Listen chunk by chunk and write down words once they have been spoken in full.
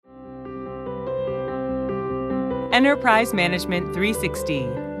Enterprise Management 360,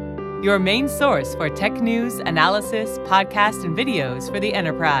 your main source for tech news, analysis, podcasts, and videos for the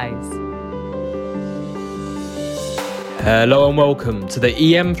enterprise. Hello and welcome to the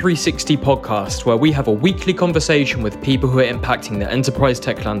EM360 podcast, where we have a weekly conversation with people who are impacting the enterprise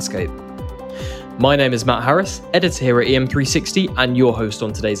tech landscape. My name is Matt Harris, editor here at EM360 and your host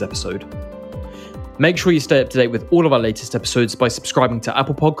on today's episode. Make sure you stay up to date with all of our latest episodes by subscribing to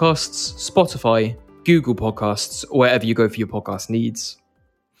Apple Podcasts, Spotify, Google Podcasts, or wherever you go for your podcast needs.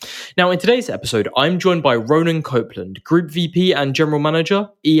 Now, in today's episode, I'm joined by Ronan Copeland, Group VP and General Manager,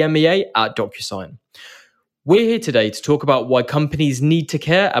 EMEA at DocuSign. We're here today to talk about why companies need to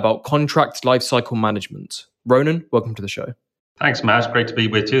care about contract lifecycle management. Ronan, welcome to the show. Thanks, Matt. Great to be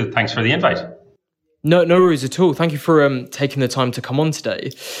with you. Thanks for the invite. No worries at all. Thank you for taking the time to come on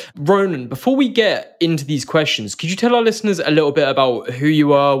today. Ronan, before we get into these questions, could you tell our listeners a little bit about who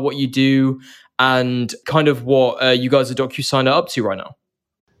you are, what you do, and kind of what you guys at DocuSign are up to right now?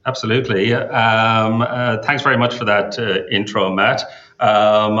 Absolutely. Thanks very much for that intro, Matt.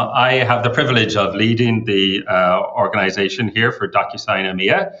 I have the privilege of leading the organization here for DocuSign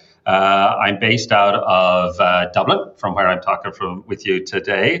EMEA. I'm based out of Dublin, from where I'm talking with you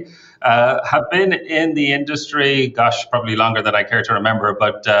today. Have been in the industry, probably longer than I care to remember,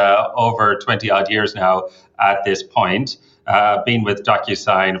 but over 20 odd years now at this point. Been with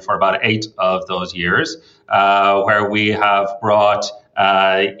DocuSign for about 8 of those years, where we have brought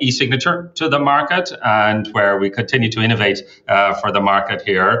e-signature to the market and where we continue to innovate for the market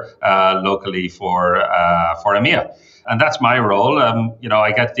here locally for EMEA. And that's my role.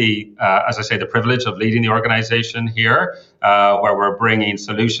 I get the privilege of leading the organization here, where we're bringing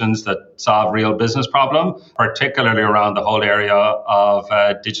solutions that solve real business problem, particularly around the whole area of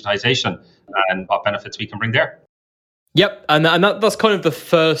digitization and what benefits we can bring there. Yep, and that's kind of the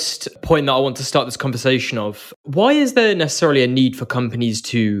first point that I want to start this conversation of. Why is there necessarily a need for companies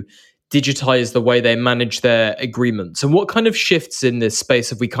to digitize the way they manage their agreements? And what kind of shifts in this space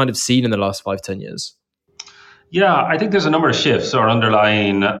have we kind of seen in the last 5-10 years? Yeah, I think there's a number of shifts or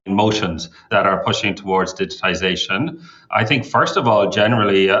underlying emotions that are pushing towards digitization. I think, first of all,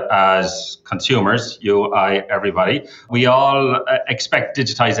 generally, as consumers, you, I, everybody, we all expect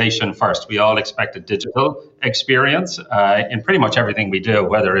digitization first. We all expect a digital experience in pretty much everything we do,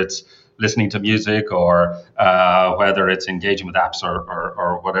 whether it's listening to music or whether it's engaging with apps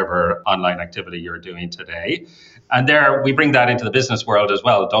or whatever online activity you're doing today. And there we bring that into the business world as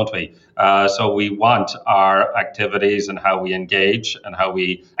well, don't we? So we want our activities and how we engage and how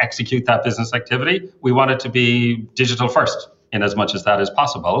we execute that business activity. We want it to be digital first in as much as that is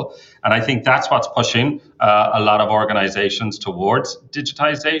possible. And I think that's what's pushing a lot of organizations towards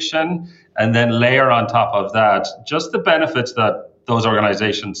digitization. And then layer on top of that, just the benefits that those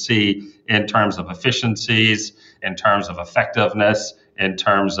organizations see in terms of efficiencies, in terms of effectiveness, in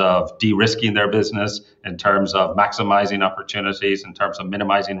terms of de-risking their business, in terms of maximizing opportunities, in terms of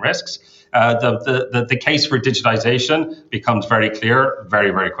minimizing risks. The case for digitization becomes very clear very,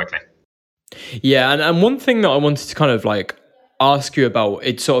 very quickly. Yeah, and one thing that I wanted to kind of ask you about,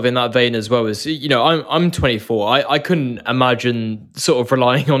 it's sort of in that vein as well, is, I'm 24. I couldn't imagine sort of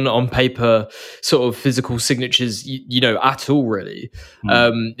relying on paper sort of physical signatures, at all, really.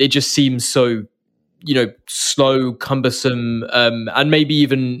 It just seems so, slow, cumbersome, and maybe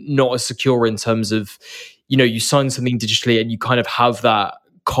even not as secure in terms of, you sign something digitally and you kind of have that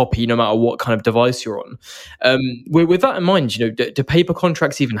copy no matter what kind of device you're on. With that in mind, do paper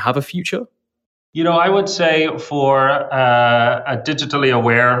contracts even have a future? I would say for a digitally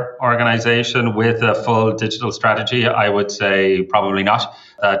aware organization with a full digital strategy, I would say probably not.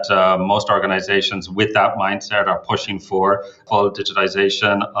 That most organizations with that mindset are pushing for full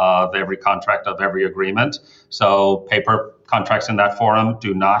digitization of every contract, of every agreement. So paper contracts in that forum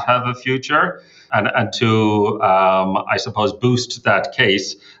do not have a future. And to, I suppose, boost that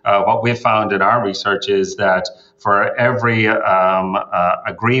case, what we've found in our research is that for every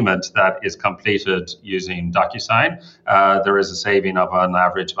agreement that is completed using DocuSign, there is a saving of, on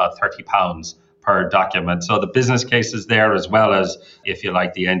average, about £30 per document. So the business case is there as well as, if you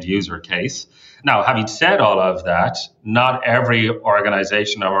like, the end user case. Now, having said all of that, not every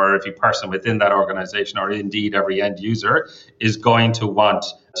organization or every person within that organization, or indeed every end user, is going to want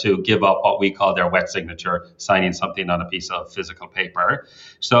to give up what we call their wet signature, signing something on a piece of physical paper.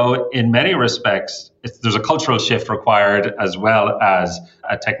 So in many respects, there's a cultural shift required as well as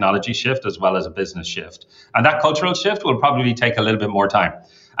a technology shift, as well as a business shift. And that cultural shift will probably take a little bit more time.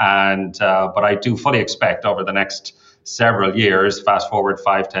 But I do fully expect over the next several years, fast forward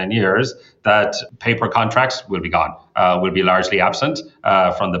 5-10 years, that paper contracts will be gone, will be largely absent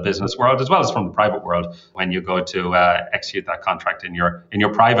from the business world as well as from the private world when you go to execute that contract in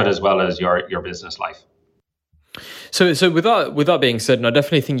your private as well as your business life. So with that being said, and I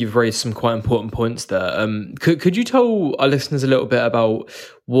definitely think you've raised some quite important points there. Could you tell our listeners a little bit about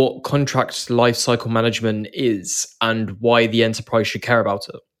what contract lifecycle management is and why the enterprise should care about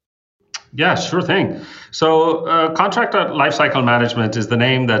it? Yeah, sure thing. So contract lifecycle management is the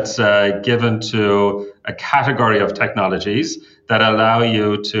name that's given to a category of technologies that allow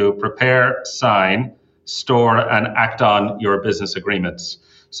you to prepare, sign, store, and act on your business agreements.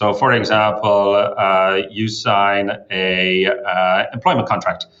 So, for example, you sign a employment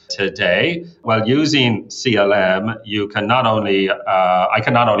contract today. While using CLM, you can not only I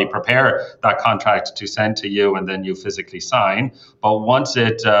can not only prepare that contract to send to you and then you physically sign, but once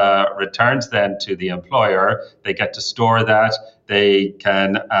it returns then to the employer, they get to store that. They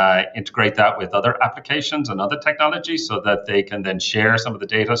can integrate that with other applications and other technologies so that they can then share some of the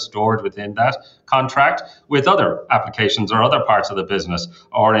data stored within that contract with other applications or other parts of the business,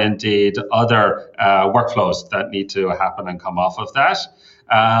 or indeed other workflows that need to happen and come off of that.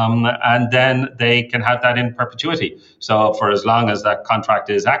 And then they can have that in perpetuity. So for as long as that contract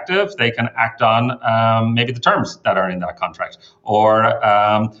is active, they can act on maybe the terms that are in that contract. Or,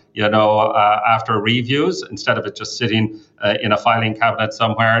 after reviews, instead of it just sitting in a filing cabinet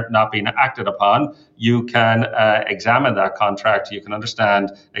somewhere, not being acted upon, you can examine that contract. You can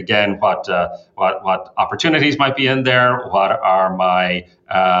understand, again, what opportunities might be in there, what are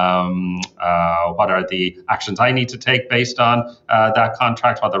the actions I need to take based on that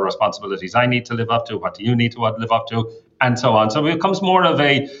contract, what are the responsibilities I need to live up to, what do you need to live up to, and so on. So it becomes more of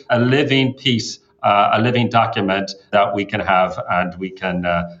a living piece, a living document that we can have and we can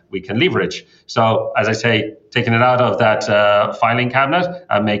leverage. So as I say, taking it out of that filing cabinet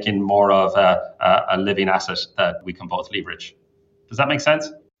and making more of a living asset that we can both leverage. Does that make sense?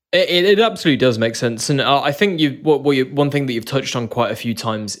 It absolutely does make sense, and I think one thing that you've touched on quite a few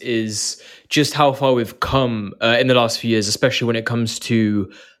times is just how far we've come in the last few years, especially when it comes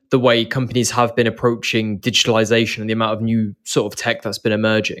to the way companies have been approaching digitalization and the amount of new sort of tech that's been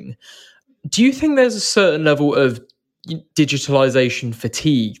emerging. Do you think there's a certain level of digitalization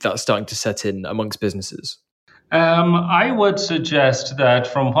fatigue that's starting to set in amongst businesses? I would suggest that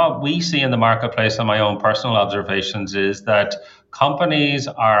from what we see in the marketplace and my own personal observations is that companies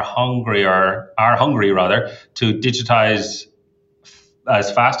are hungry to digitize as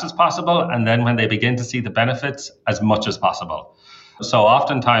fast as possible, and then when they begin to see the benefits, as much as possible. So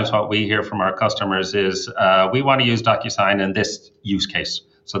oftentimes what we hear from our customers is we want to use DocuSign in this use case,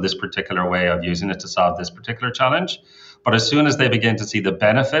 so this particular way of using it to solve this particular challenge. But as soon as they begin to see the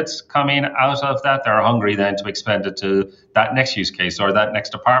benefits coming out of that, they're hungry then to expand it to that next use case or that next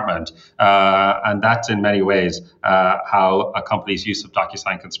department. And that's in many ways how a company's use of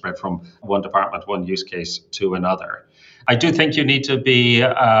DocuSign can spread from one department, one use case to another. I do think you need to be,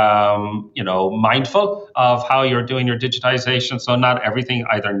 mindful of how you're doing your digitization. So not everything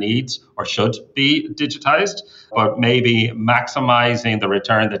either needs or should be digitized, but maybe maximizing the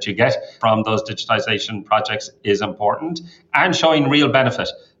return that you get from those digitization projects is important, and showing real benefit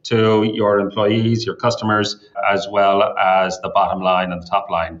to your employees, your customers, as well as the bottom line and the top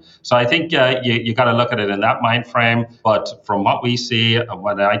line. So I think you got to look at it in that mind frame. But from what we see,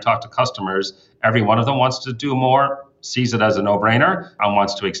 when I talk to customers, every one of them wants to do more, sees it as a no-brainer, and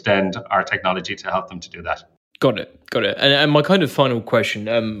wants to extend our technology to help them to do that. Got it. And my kind of final question,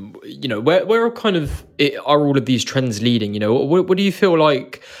 where are all of these trends leading? What do you feel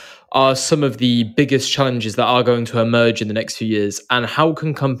like are some of the biggest challenges that are going to emerge in the next few years, and how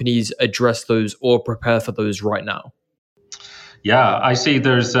can companies address those or prepare for those right now? Yeah, I see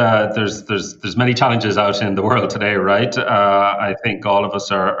there's many challenges out in the world today, right? I think all of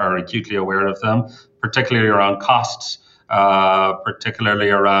us are acutely aware of them, particularly around costs, particularly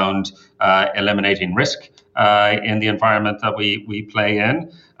around eliminating risk in the environment that we play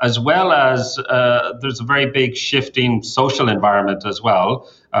in, as well as there's a very big shifting social environment as well.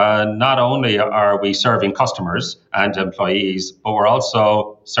 Not only are we serving customers and employees, but we're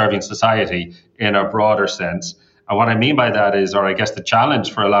also serving society in a broader sense. And what I mean by that is, or I guess the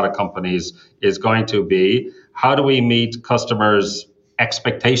challenge for a lot of companies is going to be, how do we meet customers'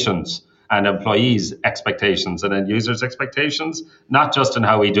 expectations and employees' expectations and end users' expectations, not just in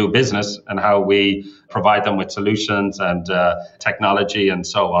how we do business and how we provide them with solutions and technology and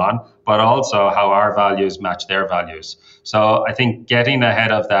so on, but also how our values match their values. So I think getting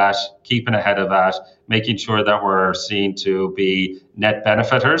ahead of that, keeping ahead of that, making sure that we're seen to be net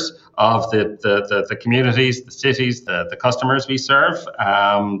benefiters of the communities, the cities, the customers we serve,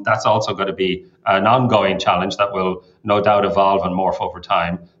 that's also going to be an ongoing challenge that will no doubt evolve and morph over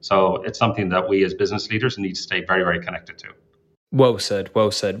time. So it's something that we as business leaders need to stay very, very connected to. Well said,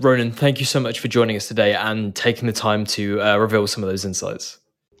 well said. Ronan, thank you so much for joining us today and taking the time to reveal some of those insights.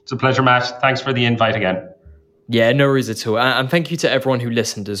 It's a pleasure, Matt. Thanks for the invite again. Yeah, no worries at all. And thank you to everyone who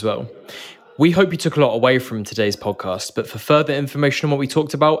listened as well. We hope you took a lot away from today's podcast, but for further information on what we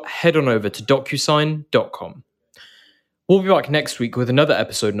talked about, head on over to DocuSign.com. We'll be back next week with another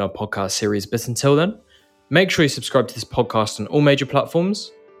episode in our podcast series, but until then, make sure you subscribe to this podcast on all major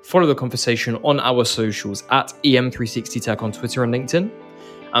platforms, follow the conversation on our socials at EM360Tech on Twitter and LinkedIn,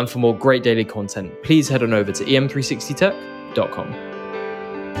 and for more great daily content, please head on over to EM360Tech.com.